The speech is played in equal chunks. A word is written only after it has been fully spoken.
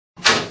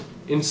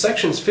In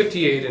sections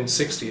 58 and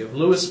 60 of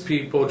Louis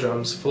P.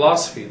 Boehm's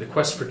Philosophy, The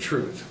Quest for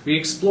Truth, we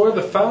explore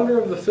the founder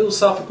of the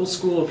philosophical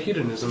school of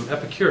hedonism,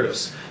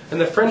 Epicurus, and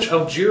the French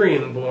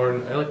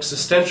Algerian-born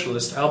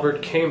existentialist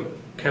Albert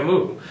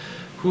Camus,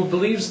 who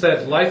believes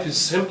that life is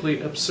simply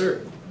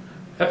absurd.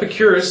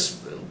 Epicurus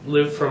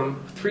lived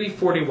from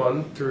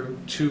 341 through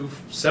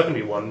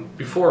 271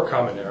 before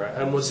Common Era,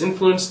 and was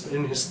influenced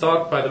in his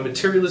thought by the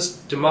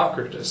materialist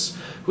Democritus,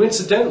 who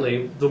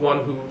incidentally the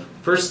one who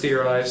first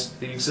theorized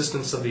the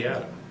existence of the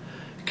atom.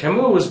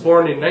 Camus was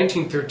born in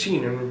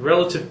 1913 in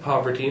relative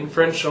poverty in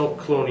French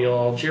colonial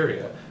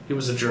Algeria. He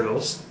was a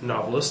journalist,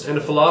 novelist, and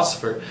a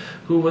philosopher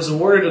who was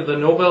awarded the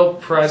Nobel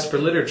Prize for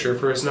Literature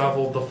for his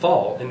novel The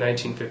Fall in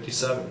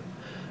 1957.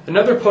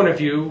 Another point of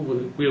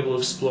view we will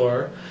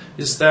explore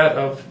is that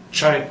of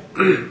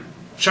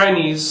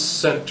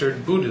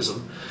Chinese-centered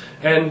Buddhism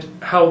and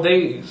how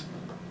they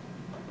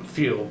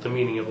feel the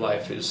meaning of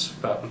life is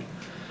found.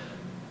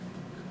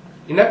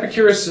 In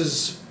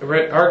Epicurus's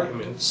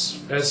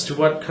arguments as to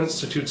what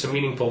constitutes a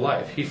meaningful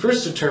life, he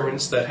first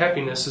determines that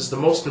happiness is the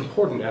most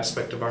important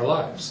aspect of our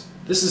lives.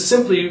 This is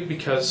simply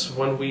because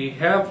when we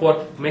have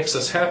what makes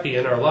us happy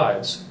in our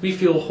lives, we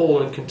feel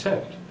whole and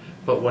content.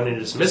 But when it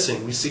is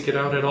missing, we seek it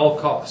out at all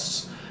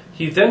costs.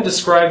 He then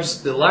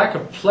describes the lack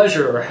of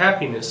pleasure or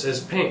happiness as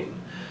pain,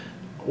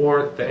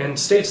 and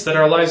states that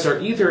our lives are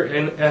either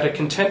at a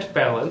content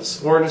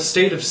balance or in a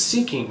state of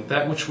seeking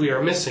that which we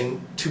are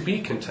missing to be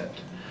content.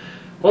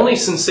 Only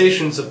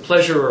sensations of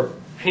pleasure or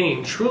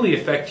pain truly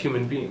affect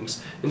human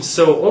beings, and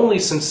so only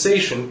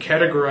sensation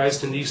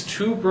categorized in these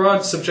two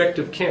broad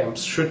subjective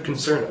camps should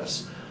concern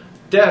us.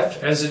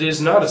 Death, as it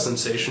is not a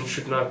sensation,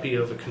 should not be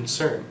of a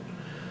concern.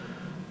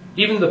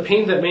 Even the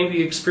pain that may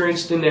be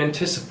experienced in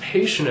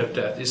anticipation of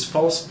death is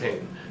false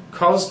pain,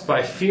 caused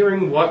by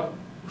fearing what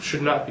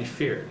should not be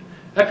feared.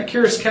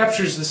 Epicurus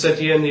captures this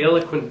idea in the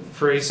eloquent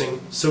phrasing,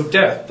 "So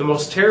death, the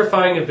most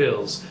terrifying of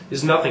ills,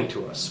 is nothing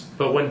to us.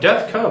 But when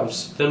death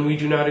comes, then we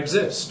do not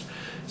exist.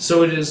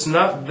 So it does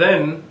not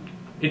then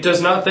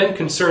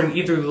concern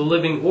either the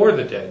living or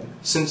the dead,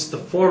 since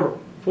for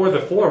the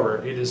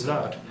former it is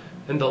not,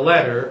 and the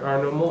latter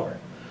are no more."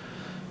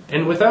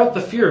 And without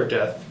the fear of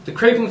death, the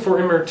craving for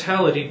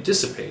immortality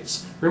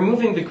dissipates,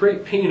 removing the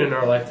great pain in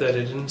our life that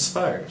it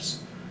inspires.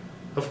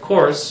 Of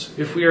course,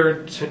 if we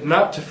are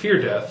not to fear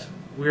death,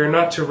 we are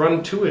not to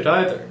run to it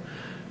either.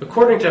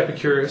 According to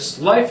Epicurus,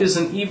 life is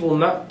not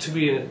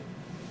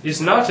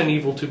an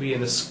evil to be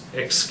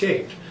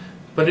escaped,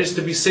 but is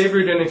to be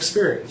savored and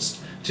experienced.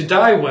 To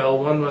die well,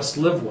 one must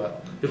live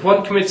well. If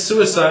one commits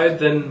suicide,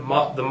 then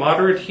the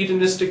moderate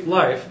hedonistic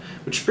life,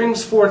 which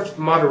brings forth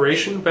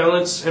moderation,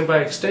 balance, and by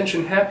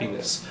extension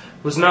happiness,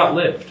 was not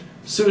lived.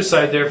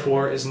 Suicide,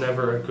 therefore, is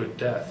never a good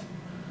death.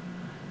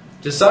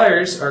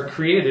 Desires are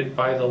created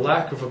by the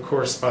lack of a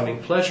corresponding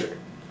pleasure.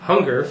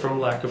 Hunger from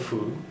lack of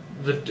food,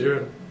 the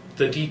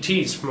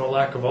DTs from a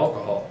lack of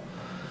alcohol.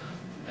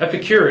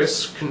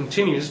 Epicurus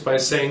continues by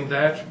saying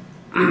that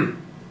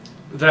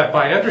that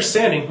by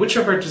understanding which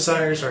of our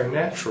desires are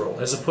natural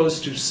as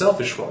opposed to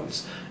selfish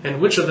ones, and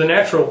which of the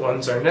natural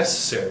ones are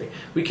necessary,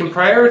 we can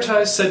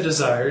prioritize said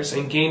desires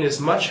and gain as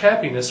much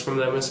happiness from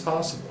them as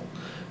possible.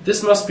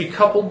 This must be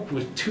coupled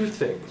with two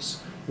things.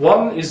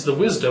 One is the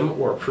wisdom,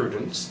 or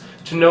prudence,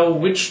 to know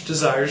which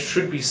desires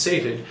should be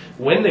sated,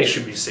 when they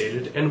should be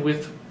sated, and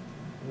with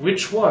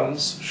which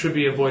ones should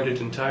be avoided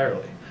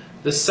entirely.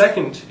 The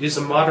second is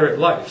a moderate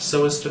life,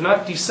 so as to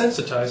not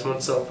desensitize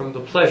oneself from the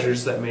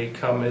pleasures that may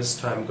come as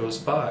time goes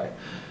by.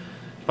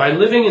 By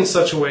living in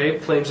such a way,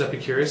 claims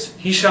Epicurus,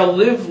 he shall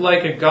live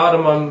like a god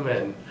among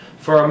men,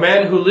 for a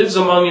man who lives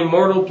among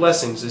immortal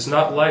blessings is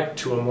not like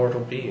to a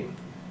mortal being.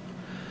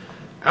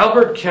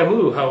 Albert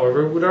Camus,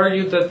 however, would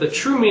argue that the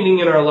true meaning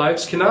in our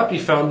lives cannot be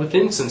found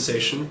within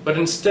sensation, but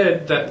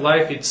instead that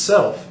life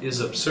itself is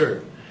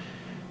absurd.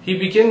 He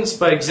begins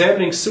by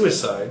examining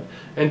suicide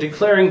and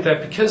declaring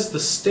that because the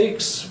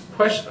stakes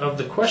of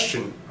the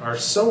question are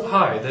so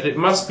high that it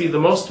must be the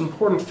most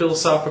important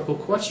philosophical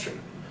question.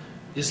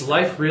 Is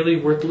life really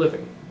worth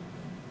living?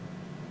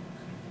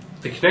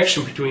 The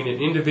connection between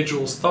an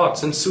individual's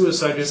thoughts and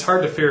suicide is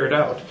hard to ferret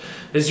out,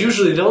 as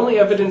usually the only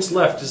evidence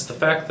left is the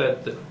fact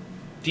that the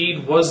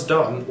deed was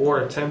done or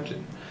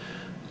attempted.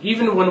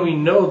 Even when we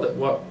know that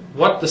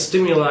what the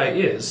stimuli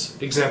is,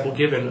 example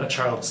given, a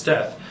child's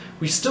death,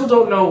 we still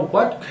don't know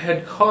what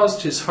had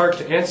caused his heart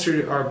to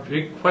answer our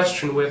big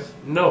question with,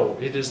 no,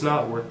 it is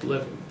not worth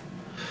living.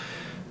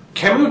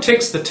 Camus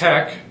takes the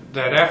tack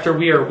that after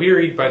we are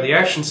wearied by the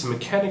actions of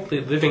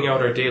mechanically living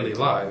out our daily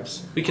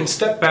lives, we can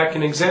step back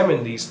and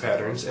examine these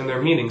patterns and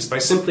their meanings by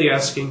simply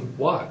asking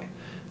why.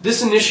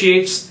 This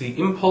initiates the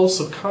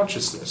impulse of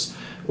consciousness,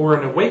 or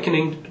an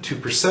awakening to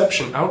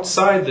perception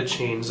outside the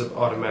chains of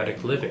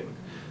automatic living.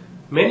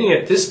 Many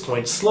at this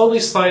point slowly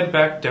slide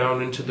back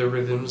down into the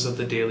rhythms of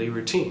the daily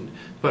routine,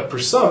 but for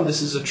some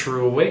this is a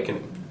true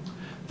awakening.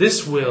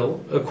 This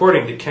will,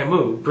 according to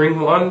Camus,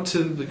 bring one to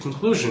the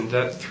conclusion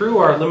that through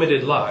our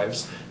limited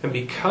lives, and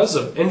because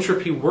of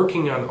entropy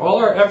working on all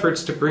our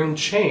efforts to bring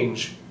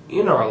change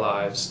in our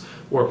lives,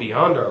 or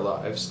beyond our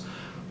lives,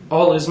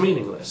 all is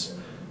meaningless.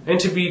 And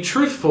to be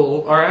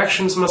truthful, our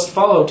actions must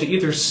follow to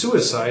either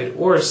suicide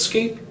or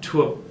escape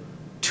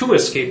to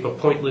escape a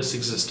pointless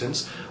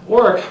existence,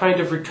 or a kind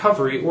of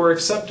recovery or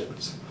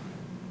acceptance.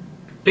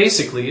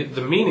 Basically,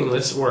 the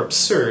meaningless or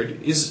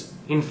absurd is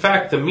in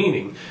fact the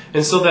meaning,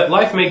 and so that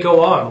life may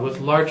go on with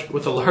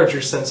a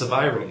larger sense of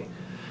irony.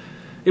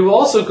 It will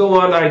also go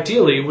on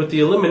ideally with the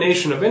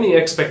elimination of any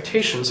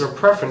expectations or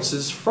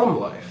preferences from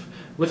life.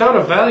 Without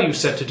a value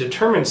set to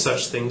determine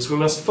such things, we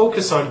must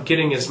focus on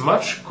getting as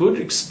much good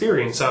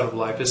experience out of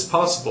life as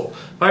possible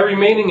by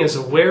remaining as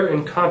aware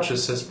and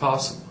conscious as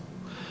possible.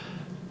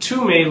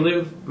 Two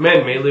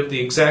men may live the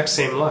exact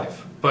same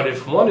life, but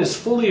if one is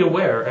fully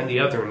aware and the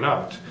other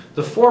not,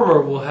 the former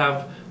will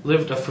have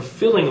lived a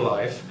fulfilling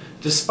life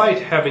despite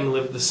having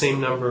lived the same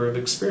number of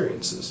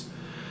experiences.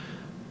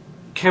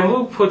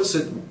 Camus puts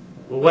it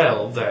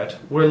well that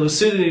where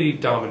lucidity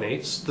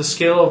dominates, the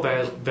scale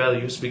of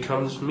values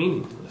becomes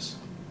meaningless.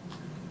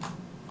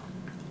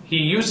 He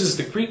uses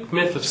the Greek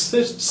myth of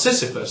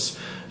Sisyphus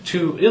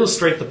to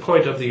illustrate the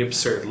point of the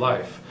absurd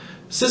life.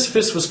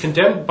 Sisyphus was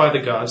condemned by the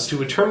gods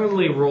to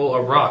eternally roll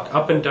a rock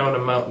up and down a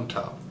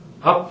mountaintop,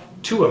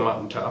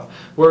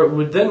 where it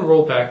would then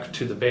roll back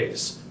to the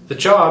base. The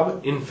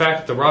job, in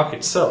fact the rock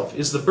itself,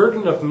 is the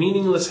burden of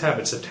meaningless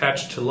habits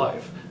attached to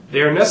life.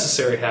 They are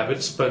necessary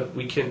habits, but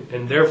we can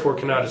and therefore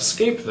cannot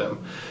escape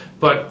them,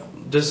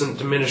 but doesn't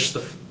diminish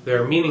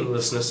their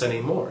meaninglessness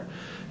anymore.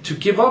 To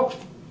give up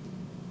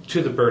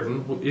to the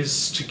burden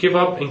is to give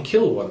up and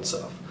kill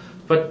oneself.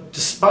 But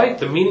despite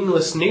the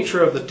meaningless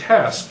nature of the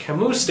task,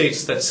 Camus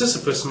states that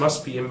Sisyphus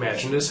must be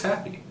imagined as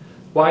happy.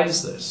 Why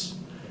is this?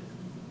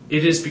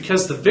 It is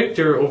because the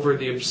victor over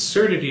the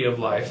absurdity of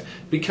life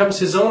becomes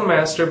his own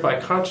master by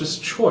conscious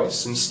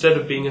choice instead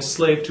of being a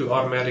slave to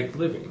automatic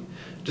living.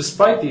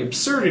 Despite the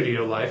absurdity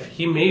of life,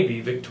 he may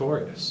be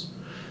victorious.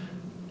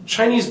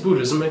 Chinese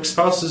Buddhism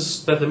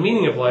espouses that the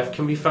meaning of life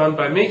can be found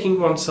by making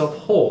oneself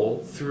whole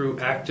through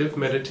active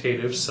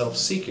meditative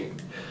self-seeking.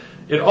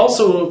 It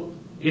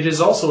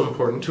is also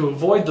important to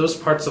avoid those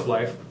parts of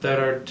life that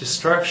are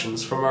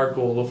distractions from our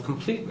goal of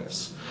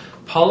completeness.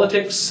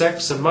 Politics,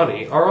 sex, and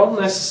money are all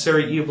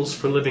necessary evils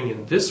for living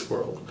in this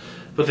world,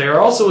 but they are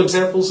also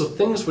examples of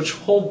things which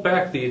hold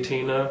back the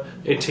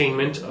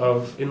attainment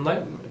of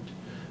enlightenment.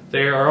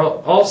 They are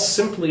all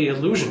simply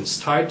illusions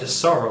tied to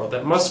sorrow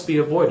that must be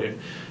avoided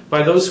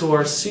by those who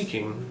are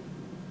seeking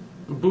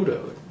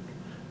Buddhahood.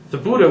 The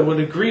Buddha would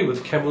agree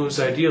with Camus'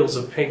 ideals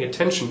of paying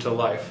attention to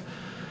life,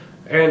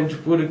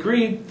 and would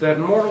agree that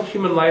mortal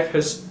human life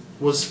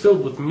was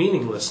filled with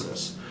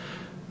meaningless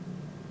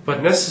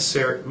but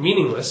necessary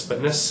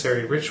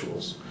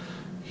rituals.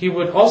 He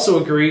would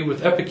also agree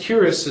with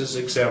Epicurus'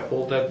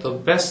 example that the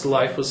best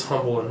life was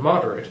humble and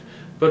moderate,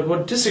 but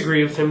would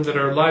disagree with him that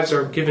our lives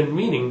are given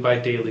meaning by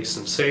daily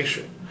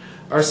sensation.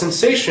 Our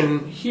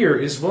sensation here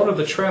is one of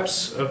the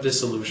traps of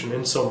this illusion,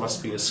 and so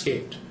must be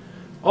escaped.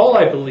 All,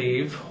 I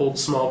believe, hold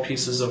small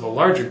pieces of a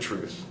larger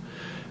truth,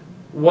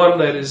 one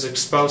that is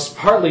espoused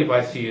partly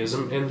by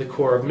theism and the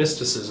core of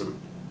mysticism,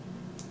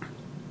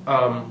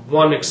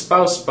 one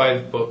espoused by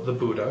the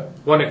Buddha,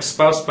 one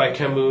espoused by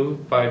Camus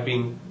by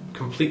being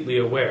completely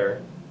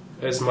aware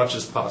as much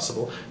as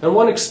possible, and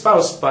one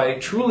espoused by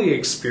truly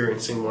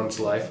experiencing one's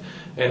life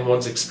and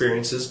one's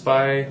experiences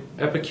by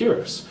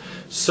Epicurus.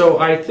 So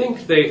I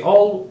think they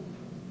all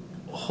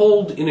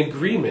hold in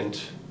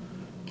agreement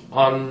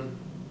on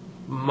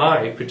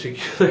my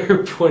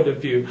particular point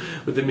of view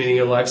with the meaning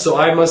of life. So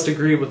I must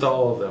agree with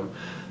all of them.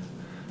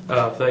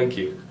 Thank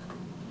you.